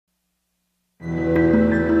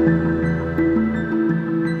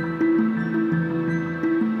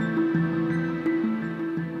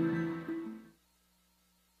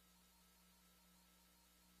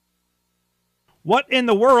What in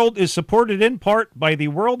the World is supported in part by the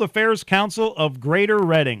World Affairs Council of Greater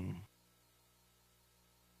Reading.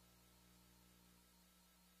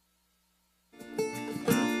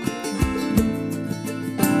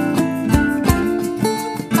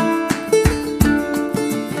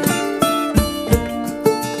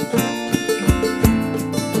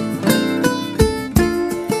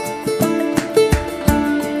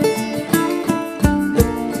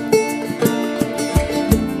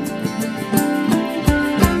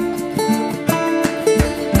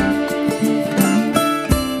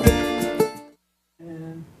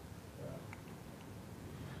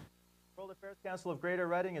 Council of Greater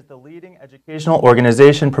Reading is the leading educational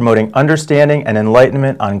organization promoting understanding and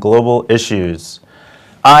enlightenment on global issues.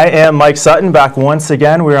 I am Mike Sutton, back once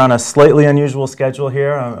again. We're on a slightly unusual schedule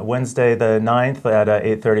here on Wednesday the 9th at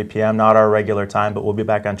 8:30 p.m., not our regular time, but we'll be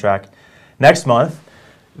back on track next month.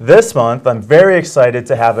 This month, I'm very excited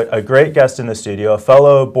to have a great guest in the studio, a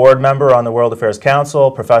fellow board member on the World Affairs Council,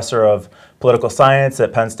 professor of political science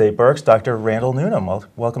at Penn State Berks, Dr. Randall Newnham.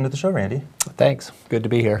 Welcome to the show, Randy. Thanks. Good to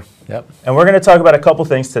be here. Yep. And we're going to talk about a couple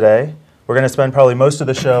things today. We're going to spend probably most of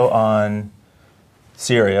the show on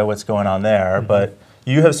Syria, what's going on there, but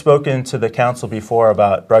you have spoken to the council before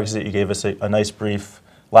about Brexit. You gave us a nice brief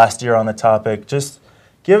last year on the topic. Just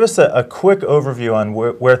give us a quick overview on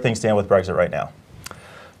where things stand with Brexit right now.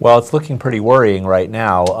 Well, it's looking pretty worrying right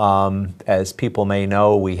now. As people may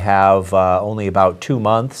know, we have only about 2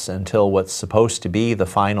 months until what's supposed to be the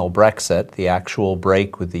final Brexit, the actual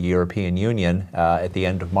break with the European Union at the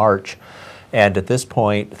end of March. And at this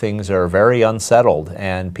point, things are very unsettled,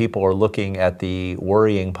 and people are looking at the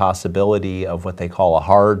worrying possibility of what they call a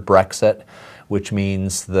hard Brexit, which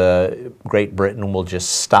means Great Britain will just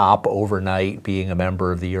stop overnight being a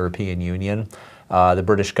member of the European Union. The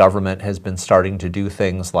British government has been starting to do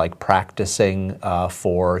things like practicing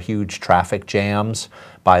for huge traffic jams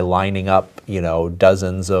by lining up,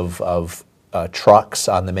 dozens of trucks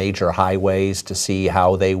on the major highways to see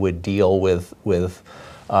how they would deal with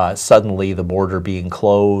suddenly the border being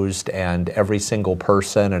closed and every single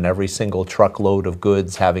person and every single truckload of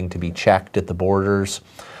goods having to be checked at the borders.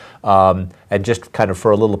 And just kind of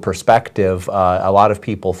for a little perspective, a lot of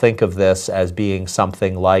people think of this as being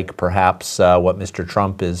something like perhaps what Mr.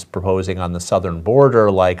 Trump is proposing on the southern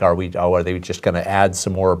border, like are they just going to add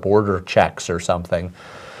some more border checks or something?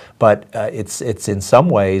 But it's in some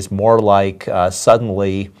ways more like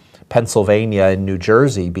suddenly Pennsylvania and New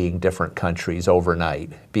Jersey being different countries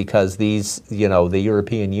overnight, because the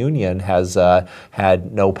European Union has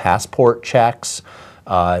had no passport checks,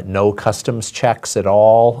 no customs checks at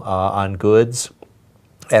all on goods,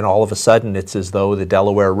 and all of a sudden it's as though the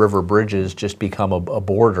Delaware River bridges just become a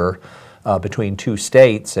border between two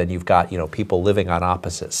states, and you've got people living on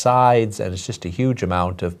opposite sides, and it's just a huge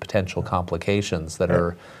amount of potential complications that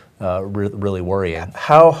are really worrying.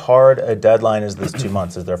 How hard a deadline is this 2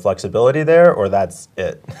 months? Is there flexibility there, or that's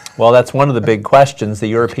it? Well, that's one of the big questions. The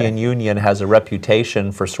European Union has a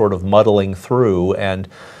reputation for sort of muddling through, and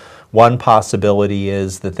one possibility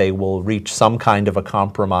is that they will reach some kind of a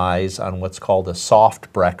compromise on what's called a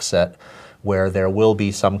soft Brexit, where there will be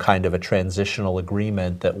some kind of a transitional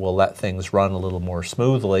agreement that will let things run a little more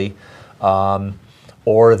smoothly,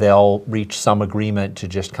 or they'll reach some agreement to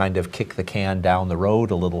just kind of kick the can down the road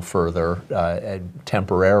a little further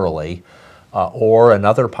temporarily. Or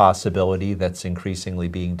another possibility that's increasingly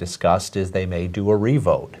being discussed is they may do a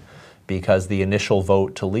revote, because the initial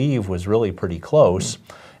vote to leave was really pretty close.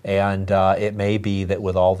 And it may be that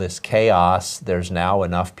with all this chaos, there's now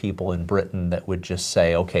enough people in Britain that would just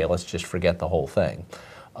say, okay, let's just forget the whole thing.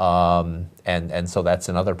 And so that's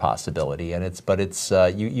another possibility. And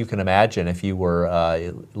you can imagine if you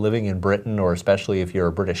were living in Britain, or especially if you're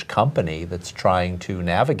a British company that's trying to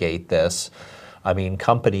navigate this. I mean,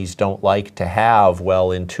 companies don't like to have, well,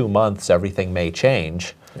 in 2 months everything may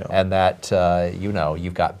change. Yeah. And that,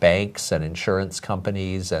 you've got banks and insurance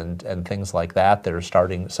companies and things like that are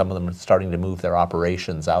some of them are starting to move their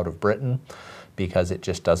operations out of Britain because it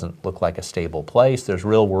just doesn't look like a stable place. There's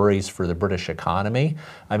real worries for the British economy.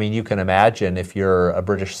 I mean, you can imagine if you're a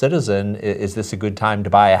British citizen, is this a good time to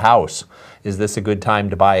buy a house? Is this a good time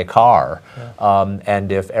to buy a car? Yeah. And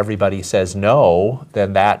if everybody says no,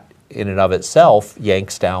 then that in and of itself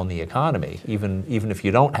yanks down the economy, even if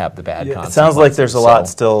you don't have the bad consequences. It sounds like there's a lot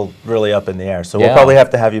still really up in the air. So we'll probably have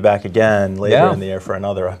to have you back again later in the year for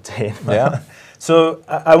another update. Yeah. So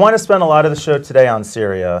I want to spend a lot of the show today on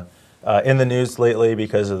Syria. In the news lately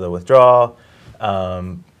because of the withdrawal.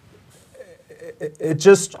 It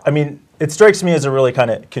strikes me as a really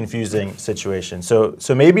kind of confusing situation. So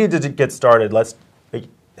maybe to get started, let's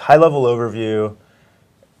high-level overview.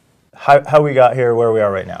 how we got here, where we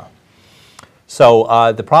are right now.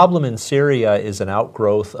 So the problem in Syria is an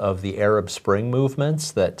outgrowth of the Arab Spring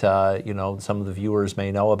movements that some of the viewers may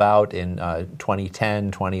know about. In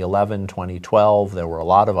 2010, 2011, 2012, there were a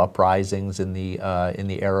lot of uprisings in the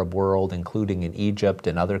Arab world, including in Egypt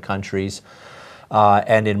and other countries.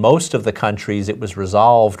 And in most of the countries, it was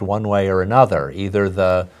resolved one way or another. Either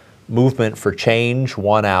the movement for change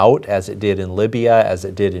won out, as it did in Libya, as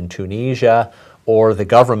it did in Tunisia, or the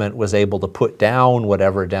government was able to put down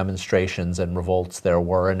whatever demonstrations and revolts there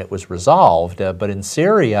were, and it was resolved. But in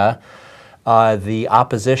Syria, the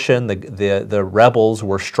opposition, the rebels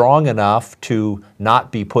were strong enough to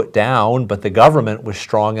not be put down, but the government was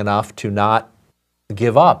strong enough to not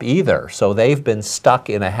give up either. So they've been stuck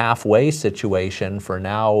in a halfway situation for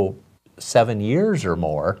now 7 years or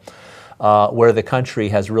more, where the country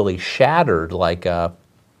has really shattered like a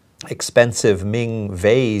expensive Ming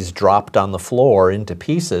vase dropped on the floor into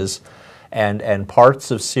pieces, and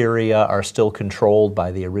parts of Syria are still controlled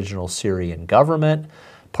by the original Syrian government.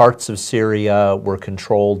 Parts of Syria were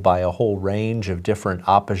controlled by a whole range of different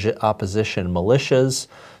opposition militias,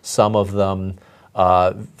 some of them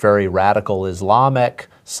very radical Islamic,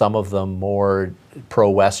 some of them more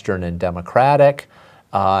pro-Western and democratic.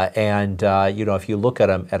 If you look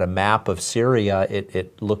at a map of Syria,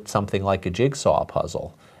 it looked something like a jigsaw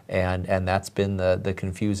puzzle. And that's been the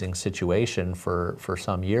confusing situation for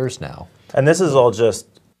some years now. And this is all just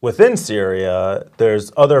within Syria.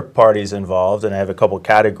 There's other parties involved, and I have a couple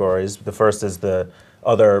categories. The first is the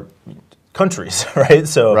other countries, right?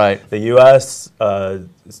 So the U.S.,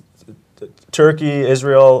 Turkey,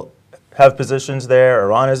 Israel have positions there.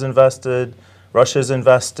 Iran is invested. Russia's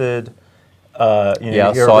invested.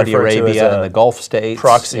 Saudi Arabia and the Gulf states.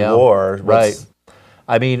 Proxy war. Right.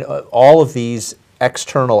 I mean, all of these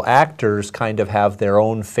external actors kind of have their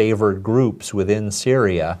own favored groups within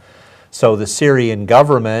Syria. So the Syrian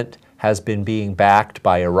government has been being backed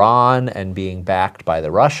by Iran and being backed by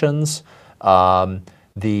the Russians.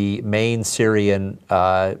 The main Syrian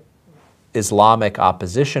Islamic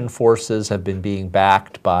opposition forces have been being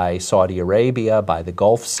backed by Saudi Arabia, by the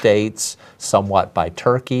Gulf states, somewhat by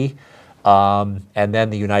Turkey. And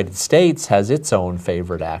then the United States has its own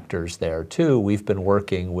favorite actors there too. We've been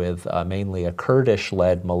working with mainly a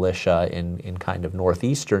Kurdish-led militia in kind of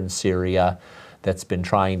northeastern Syria that's been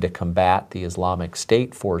trying to combat the Islamic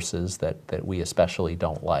State forces that we especially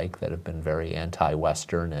don't like, that have been very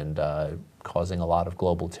anti-Western and causing a lot of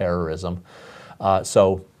global terrorism.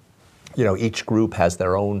 So each group has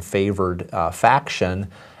their own favored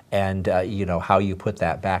faction, and how you put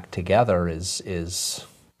that back together is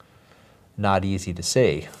not easy to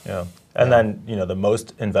see. Yeah, and then the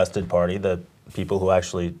most invested party, the people who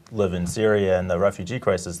actually live in Syria and the refugee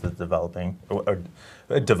crisis that's developing or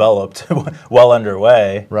developed well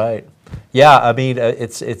underway. Right. Yeah, I mean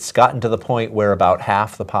it's gotten to the point where about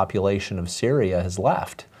half the population of Syria has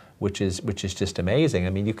left, which is just amazing. I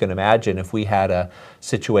mean, you can imagine if we had a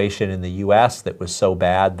situation in the U.S. that was so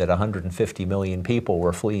bad that 150 million people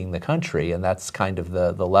were fleeing the country, and that's kind of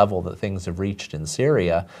the level that things have reached in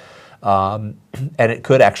Syria. And it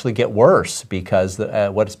could actually get worse because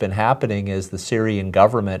what's been happening is the Syrian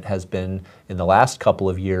government has been, in the last couple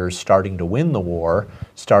of years, starting to win the war,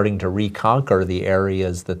 starting to reconquer the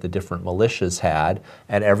areas that the different militias had,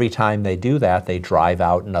 and every time they do that, they drive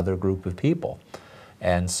out another group of people.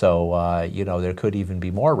 And so, there could even be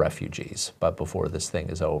more refugees, but before this thing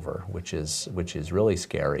is over, which is really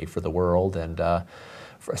scary for the world and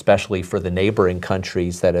especially for the neighboring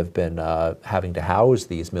countries that have been having to house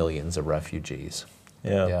these millions of refugees.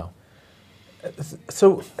 Yeah.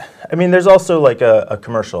 So, I mean, there's also like a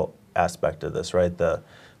commercial aspect of this, right? The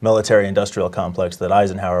military-industrial complex that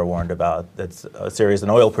Eisenhower warned about. Syria is an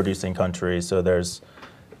oil-producing country, so there's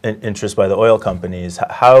interest by the oil companies.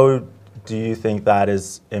 How do you think that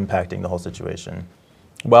is impacting the whole situation?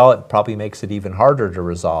 Well, it probably makes it even harder to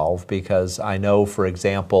resolve because I know, for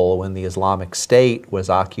example, when the Islamic State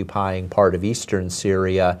was occupying part of eastern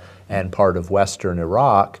Syria and part of western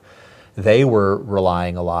Iraq, they were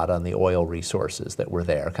relying a lot on the oil resources that were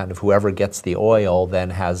there. Kind of whoever gets the oil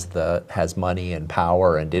then has money and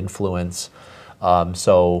power and influence.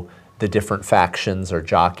 So the different factions are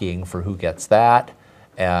jockeying for who gets that.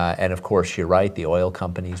 And of course, you're right, the oil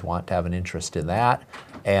companies want to have an interest in that.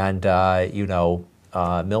 And,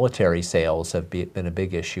 military sales have been a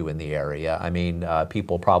big issue in the area. I mean,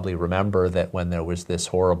 people probably remember that when there was this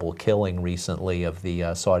horrible killing recently of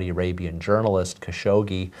the Saudi Arabian journalist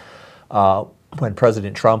Khashoggi, when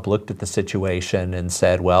President Trump looked at the situation and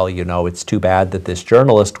said, well, you know, it's too bad that this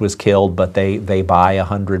journalist was killed, but they buy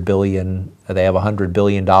 $100 billion, they have $100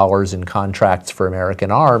 billion in contracts for American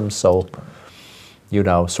arms, so, you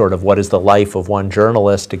know, sort of what is the life of one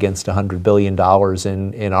journalist against $100 billion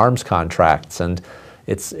in arms contracts? And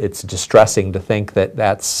it's distressing to think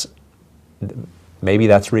that maybe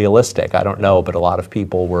that's realistic. I don't know, but a lot of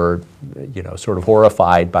people were, you know, sort of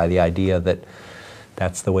horrified by the idea that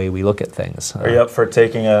that's the way we look at things. Are you up for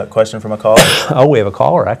taking a question from a caller? Oh, we have a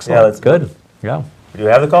caller. Excellent. Yeah, that's good. Yeah. Do you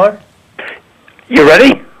have the caller? You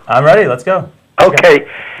ready? I'm ready. Let's go. Okay.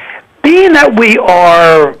 Being that we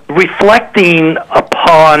are reflecting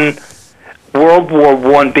upon World War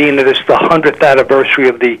I, being that it's the 100th anniversary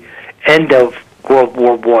of the end of World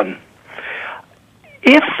War I,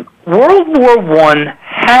 if World War I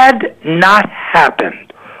had not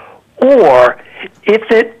happened, or if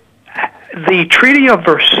the Treaty of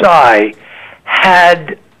Versailles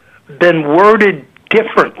had been worded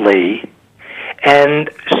differently and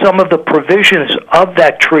some of the provisions of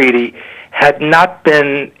that treaty had not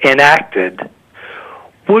been enacted,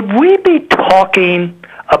 would we be talking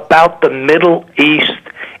about the Middle East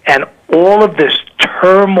and all of this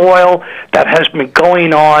turmoil that has been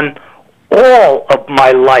going on all of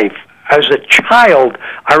my life? As a child,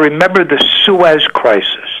 I remember the Suez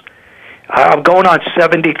Crisis. I'm going on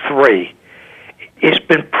 73. It's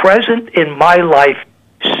been present in my life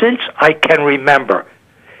since I can remember.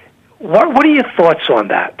 What are your thoughts on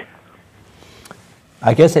that?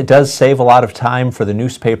 I guess it does save a lot of time for the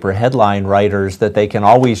newspaper headline writers that they can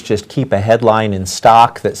always just keep a headline in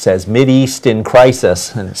stock that says Mideast in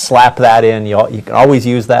crisis and slap that in. You can always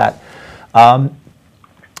use that.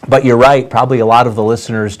 But you're right, probably a lot of the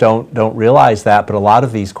listeners don't realize that, but a lot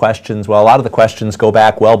of these questions, well, a lot of the questions go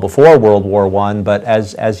back well before World War I, but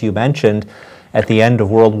as you mentioned, at the end of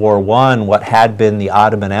World War I, what had been the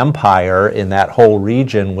Ottoman Empire in that whole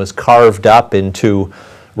region was carved up into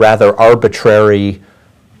rather arbitrary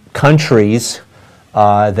countries,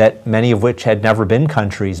 that many of which had never been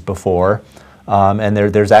countries before. And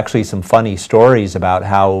there's actually some funny stories about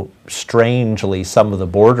how strangely some of the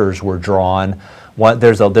borders were drawn.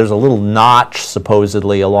 There's a little notch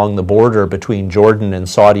supposedly along the border between Jordan and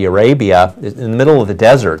Saudi Arabia in the middle of the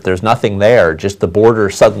desert. There's nothing there, just the border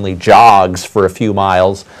suddenly jogs for a few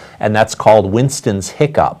miles, and that's called Winston's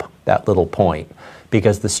Hiccup, that little point,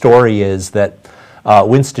 because the story is that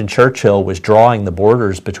Winston Churchill was drawing the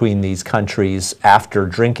borders between these countries after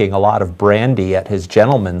drinking a lot of brandy at his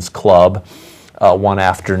gentleman's club one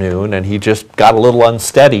afternoon, and he just got a little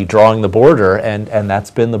unsteady drawing the border, and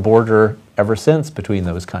that's been the border ever since between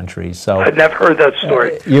those countries. So I've never heard that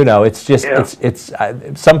story. You know, it's just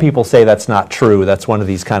some people say that's not true. That's one of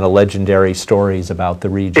these kind of legendary stories about the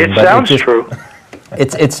region. It sounds true.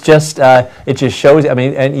 It just shows. I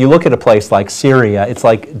mean, and you look at a place like Syria. It's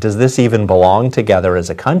like, does this even belong together as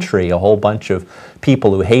a country? A whole bunch of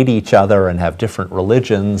people who hate each other and have different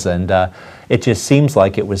religions, and it just seems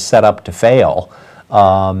like it was set up to fail.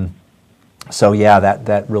 So yeah,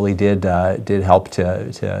 that really did help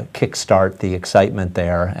to kickstart the excitement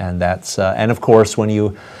there, and that's and of course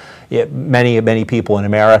when many people in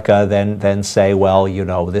America then say, well, you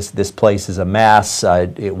know, this place is a mess.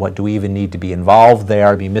 What do we even need to be involved there?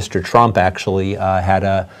 I mean, Mr. Trump actually had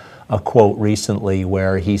a quote recently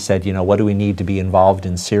where he said, you know, what do we need to be involved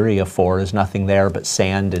in Syria for? There's nothing there but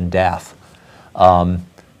sand and death,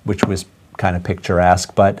 which was kind of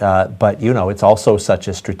picturesque, but you know, it's also such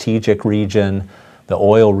a strategic region. The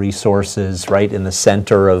oil resources right in the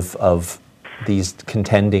center of these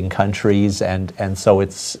contending countries, and so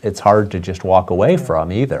it's hard to just walk away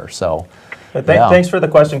from either. So, thanks for the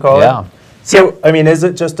question, caller. Yeah. So, I mean, is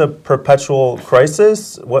it just a perpetual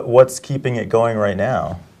crisis? What's keeping it going right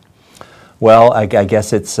now? Well, I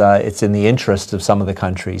guess it's in the interest of some of the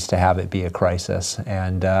countries to have it be a crisis,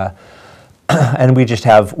 and we just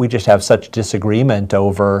have such disagreement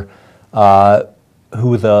over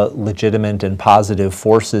who the legitimate and positive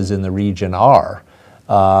forces in the region are.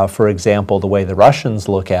 For example, the way the Russians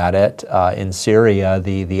look at it in Syria,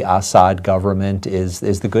 the Assad government is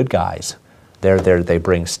the good guys. They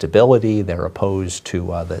bring stability. They're opposed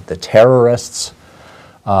to the terrorists,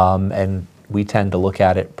 and we tend to look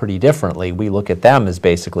at it pretty differently. We look at them as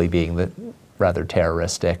basically being rather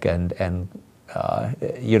terroristic, and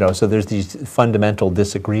you know, so there's these fundamental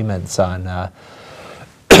disagreements on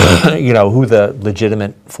you know, who the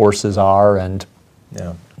legitimate forces are, and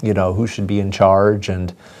you know, who should be in charge.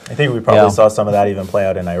 And I think we probably saw some of that even play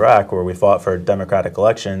out in Iraq, where we fought for democratic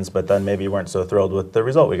elections, but then maybe weren't so thrilled with the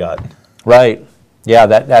result we got. Right. Yeah,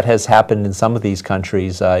 that has happened in some of these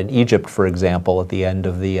countries. In Egypt, for example, at the end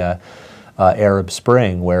of the Arab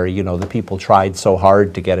Spring, where, you know, the people tried so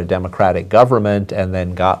hard to get a democratic government and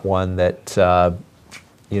then got one that,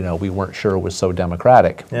 you know, we weren't sure was so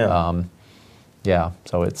democratic. Yeah. Yeah,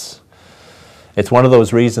 so it's one of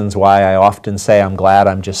those reasons why I often say I'm glad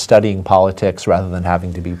I'm just studying politics rather than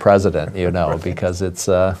having to be president, you know, because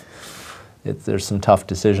there's some tough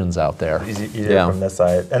decisions out there. Easier from this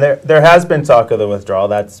side. And there has been talk of the withdrawal.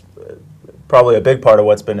 That's probably a big part of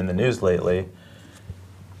what's been in the news lately.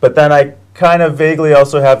 But then I kind of vaguely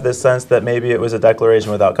also have this sense that maybe it was a declaration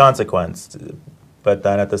without consequence. But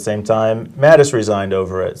then at the same time, Mattis resigned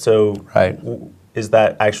over it. So right. Is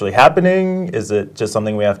that actually happening? Is it just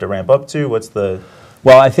something we have to ramp up to? What's the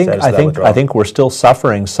Well, I think we're still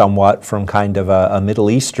suffering somewhat from kind of a Middle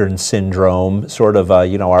Eastern syndrome. Sort of,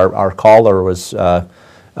 you know, our caller was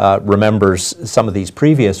remembers some of these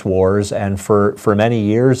previous wars, and for many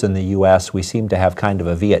years in the U.S. we seem to have kind of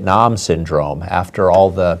a Vietnam syndrome after all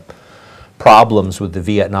the problems with the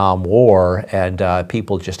Vietnam War, and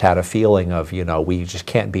people just had a feeling of, you know, we just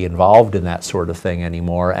can't be involved in that sort of thing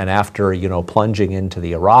anymore. And after, you know, plunging into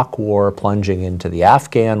the Iraq War, plunging into the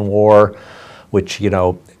Afghan War, which, you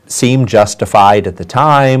know, seemed justified at the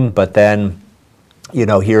time, but then, you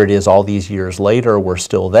know, here it is all these years later, we're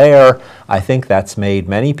still there. I think that's made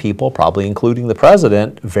many people, probably including the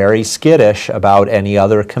president, very skittish about any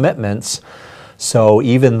other commitments. So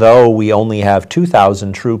even though we only have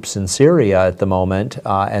 2,000 troops in Syria at the moment,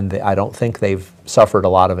 and I don't think they've suffered a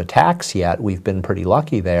lot of attacks yet, we've been pretty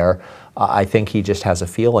lucky there, I think he just has a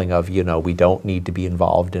feeling of, you know, we don't need to be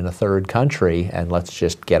involved in a third country, and let's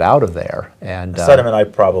just get out of there. And sentiment I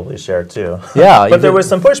probably share too. Yeah, but there was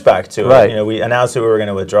some pushback to right. it. You know, we announced that we were going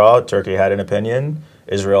to withdraw. Turkey had an opinion.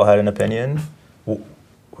 Israel had an opinion.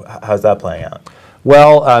 How's that playing out?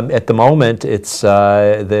 Well, at the moment, it's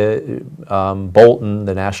Bolton,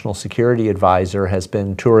 the National Security Advisor, has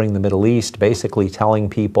been touring the Middle East, basically telling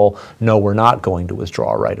people, no, we're not going to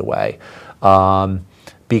withdraw right away.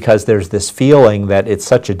 Because there's this feeling that it's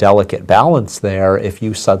such a delicate balance there. If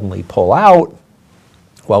you suddenly pull out,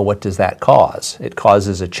 well, what does that cause? It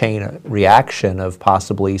causes a chain reaction of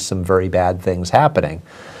possibly some very bad things happening.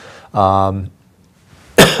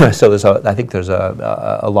 So I think there's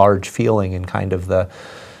a large feeling in kind of the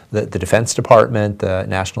Defense Department, the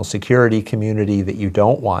national security community, that you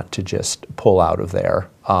don't want to just pull out of there.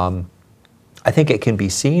 I think it can be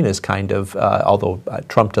seen as kind of, although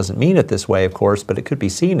Trump doesn't mean it this way, of course, but it could be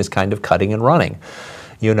seen as kind of cutting and running.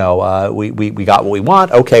 You know, we got what we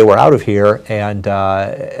want, okay, we're out of here,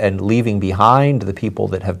 and leaving behind the people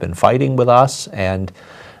that have been fighting with us, and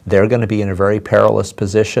they're going to be in a very perilous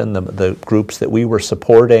position. The groups that we were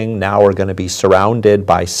supporting now are going to be surrounded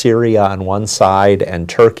by Syria on one side and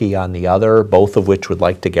Turkey on the other, both of which would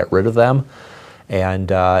like to get rid of them. And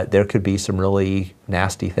there could be some really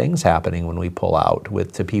nasty things happening when we pull out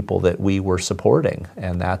to people that we were supporting.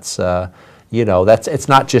 And that's, you know, it's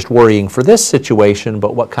not just worrying for this situation,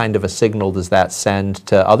 but what kind of a signal does that send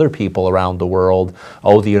to other people around the world?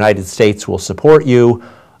 Oh, the United States will support you,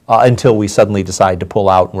 until we suddenly decide to pull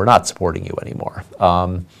out and we're not supporting you anymore.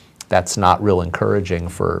 That's not real encouraging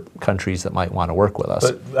for countries that might want to work with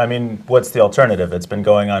us. But, I mean, what's the alternative? It's been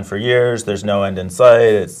going on for years. There's no end in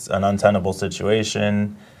sight. It's an untenable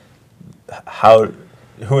situation.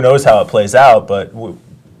 Who knows how it plays out, but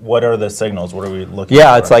what are the signals? What are we looking for?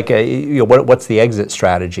 Yeah, it's like, you know, what's the exit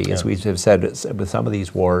strategy, as we have said with some of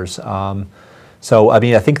these wars. So, I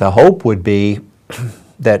mean, I think the hope would be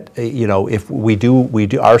that, you know, if we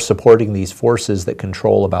are supporting these forces that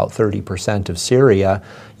control about 30% of Syria,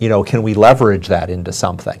 you know, can we leverage that into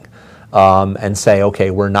something and say,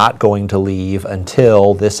 okay, we're not going to leave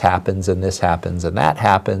until this happens and this happens and that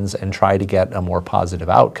happens, and try to get a more positive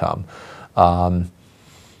outcome.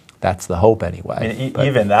 That's the hope anyway. I mean,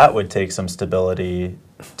 even that would take some stability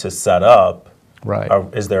to set up. Right.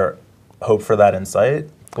 Is there hope for that in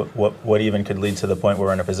sight? What even could lead to the point where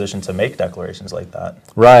we're in a position to make declarations like that?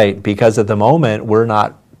 Right, because at the moment we're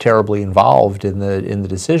not terribly involved in the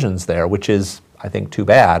decisions there, which is, I think, too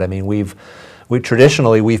bad. I mean,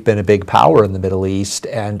 traditionally we've been a big power in the Middle East,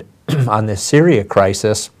 and on this Syria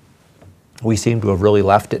crisis, we seem to have really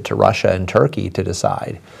left it to Russia and Turkey to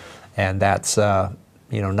decide, and that's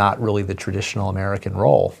you know, not really the traditional American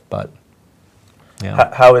role. But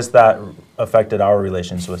yeah. How has that affected our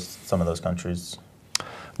relations with some of those countries?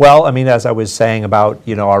 Well, I mean, as I was saying about,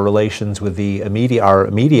 you know, our relations with our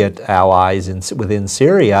immediate allies within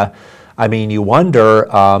Syria, I mean, you wonder,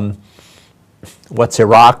 what's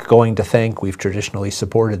Iraq going to think? We've traditionally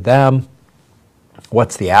supported them.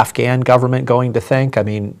 What's the Afghan government going to think? I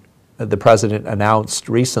mean, the president announced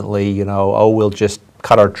recently, you know, oh, we'll just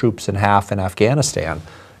cut our troops in half in Afghanistan.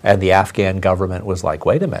 And the Afghan government was like,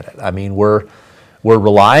 wait a minute, I mean, we're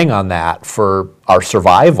relying on that for our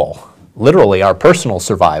survival, literally our personal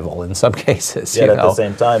survival in some cases. Yet at the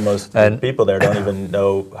same time, most people there don't even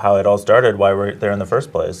know how it all started, why we're there in the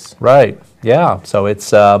first place. Right, yeah, so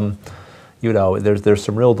it's, you know, there's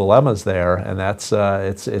some real dilemmas there, and that's,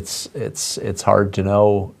 it's hard to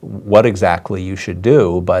know what exactly you should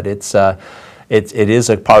do, but it is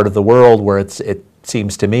a part of the world where it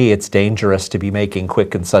seems to me it's dangerous to be making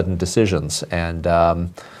quick and sudden decisions, and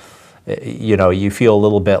you know, you feel a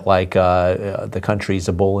little bit like the country's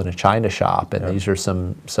a bull in a china shop, and these are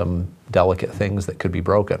some delicate things that could be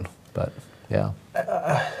broken. But yeah.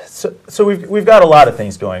 So we've got a lot of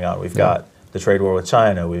things going on. We've got the trade war with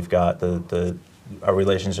China. We've got our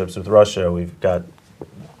relationships with Russia. We've got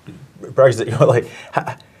Brexit. You know, like,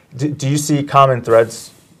 do you see common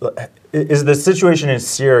threads? Is the situation in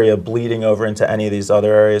Syria bleeding over into any of these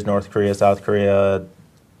other areas, North Korea, South Korea,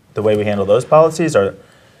 the way we handle those policies? Or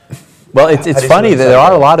well, it's funny that there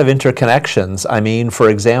are a lot of interconnections. I mean, for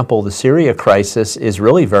example, the Syria crisis is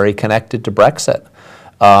really very connected to Brexit,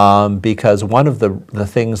 because one of the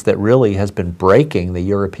things that really has been breaking the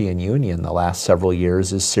European Union the last several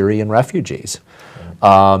years is Syrian refugees.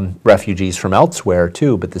 Refugees from elsewhere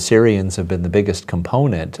too, but the Syrians have been the biggest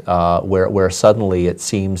component, where suddenly it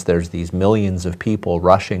seems there's these millions of people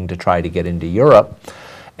rushing to try to get into Europe.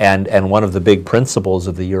 And one of the big principles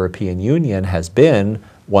of the European Union has been,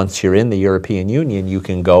 once you're in the European Union, you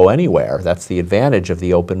can go anywhere. That's the advantage of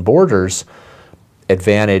the open borders,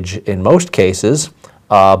 advantage in most cases,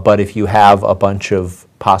 but if you have a bunch of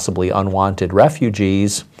possibly unwanted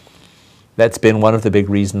refugees, that's been one of the big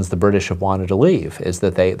reasons the British have wanted to leave, is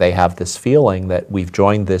that they have this feeling that we've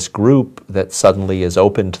joined this group that suddenly is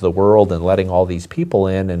open to the world and letting all these people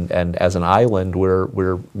in, and as an island,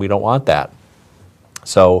 we don't want that.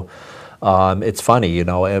 So it's funny, you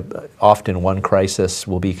know, often one crisis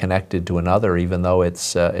will be connected to another, even though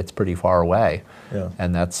it's pretty far away. Yeah.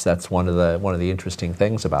 And that's one of the interesting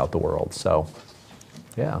things about the world. So,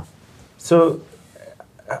 yeah. So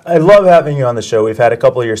I love having you on the show. We've had a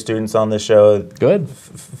couple of your students on the show. Good.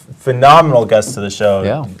 Phenomenal guests to the show.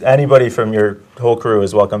 Yeah. Anybody from your whole crew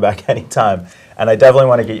is welcome back anytime. And I definitely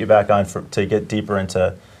want to get you back on to get deeper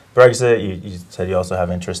into Brexit. You said you also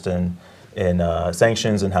have interest in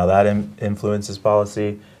sanctions and how that influences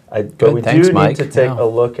policy. But we do need to take a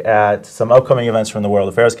look at some upcoming events from the World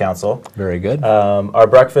Affairs Council. Very good. Our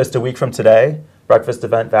breakfast a week from today, breakfast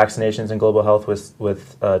event, Vaccinations and Global Health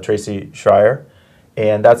with Tracy Schreier.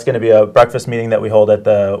 And that's going to be a breakfast meeting that we hold at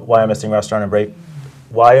the Wyomissing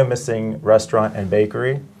Restaurant and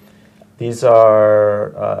Bakery. These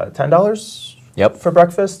are $10 for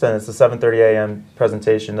breakfast, and it's a 7:30 a.m.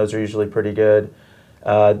 presentation. Those are usually pretty good.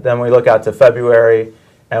 Then we look out to February,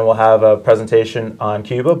 and we'll have a presentation on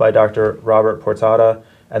Cuba by Dr. Robert Portada,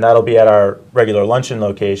 and that'll be at our regular luncheon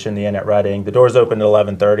location, the Inn at Reading. The doors open at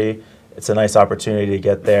 11:30. It's a nice opportunity to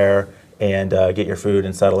get there and get your food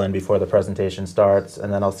and settle in before the presentation starts.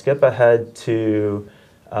 And then I'll skip ahead to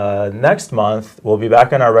next month. We'll be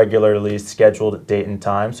back on our regularly scheduled date and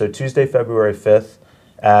time. So Tuesday, February 5th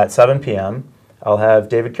at 7 p.m. I'll have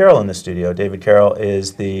David Carroll in the studio. David Carroll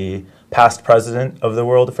is the past president of the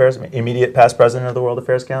World Affairs, immediate past president of the World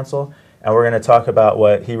Affairs Council. And we're going to talk about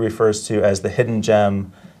what he refers to as the hidden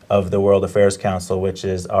gem of the World Affairs Council, which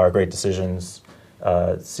is our Great Decisions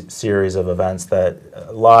series of events that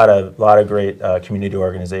a lot of great community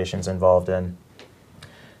organizations involved in.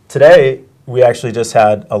 Today, we actually just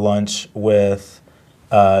had a lunch with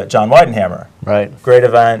John Weidenhammer. Right. Great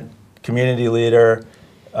event, community leader,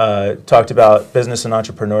 talked about business and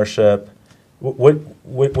entrepreneurship.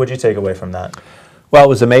 What did you take away from that? Well, it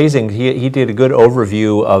was amazing. He did a good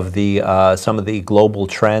overview of some of the global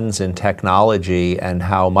trends in technology and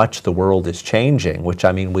how much the world is changing, which,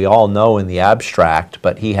 I mean, we all know in the abstract,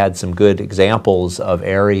 but he had some good examples of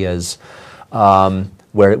areas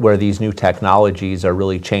where these new technologies are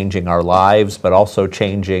really changing our lives, but also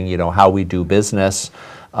changing, you know, how we do business.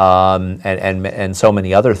 And so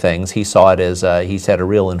many other things. He saw it as he said a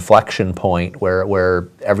real inflection point where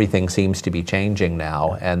everything seems to be changing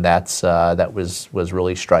now, and that was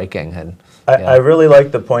really striking. And I really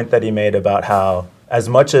like the point that he made about how, as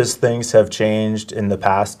much as things have changed in the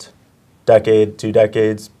past decade, 2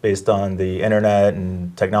 decades, based on the internet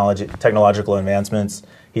and technological advancements,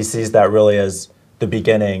 he sees that really as the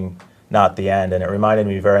beginning, not the end. And it reminded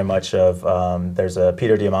me very much of there's a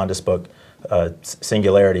Peter Diamandis book,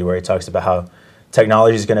 Singularity, where he talks about how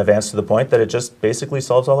technology is going to advance to the point that it just basically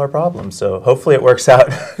solves all our problems. So hopefully it works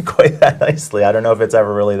out quite that nicely. I don't know if it's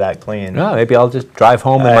ever really that clean. No, maybe I'll just drive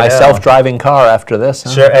home in my self-driving car after this.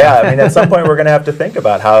 Huh? Sure, yeah. I mean, at some point we're going to have to think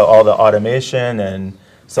about how all the automation and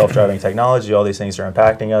self-driving technology, all these things are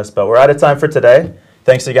impacting us. But we're out of time for today.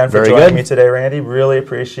 Thanks again for joining me today, Randy. Really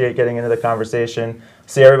appreciate getting into the conversation.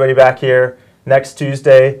 See everybody back here next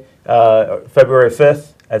Tuesday, February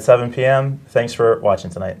 5th at 7 p.m. Thanks for watching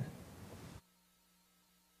tonight.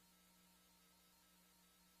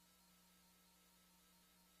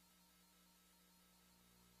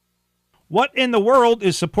 What in the World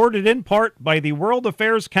is supported in part by the World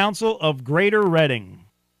Affairs Council of Greater Reading.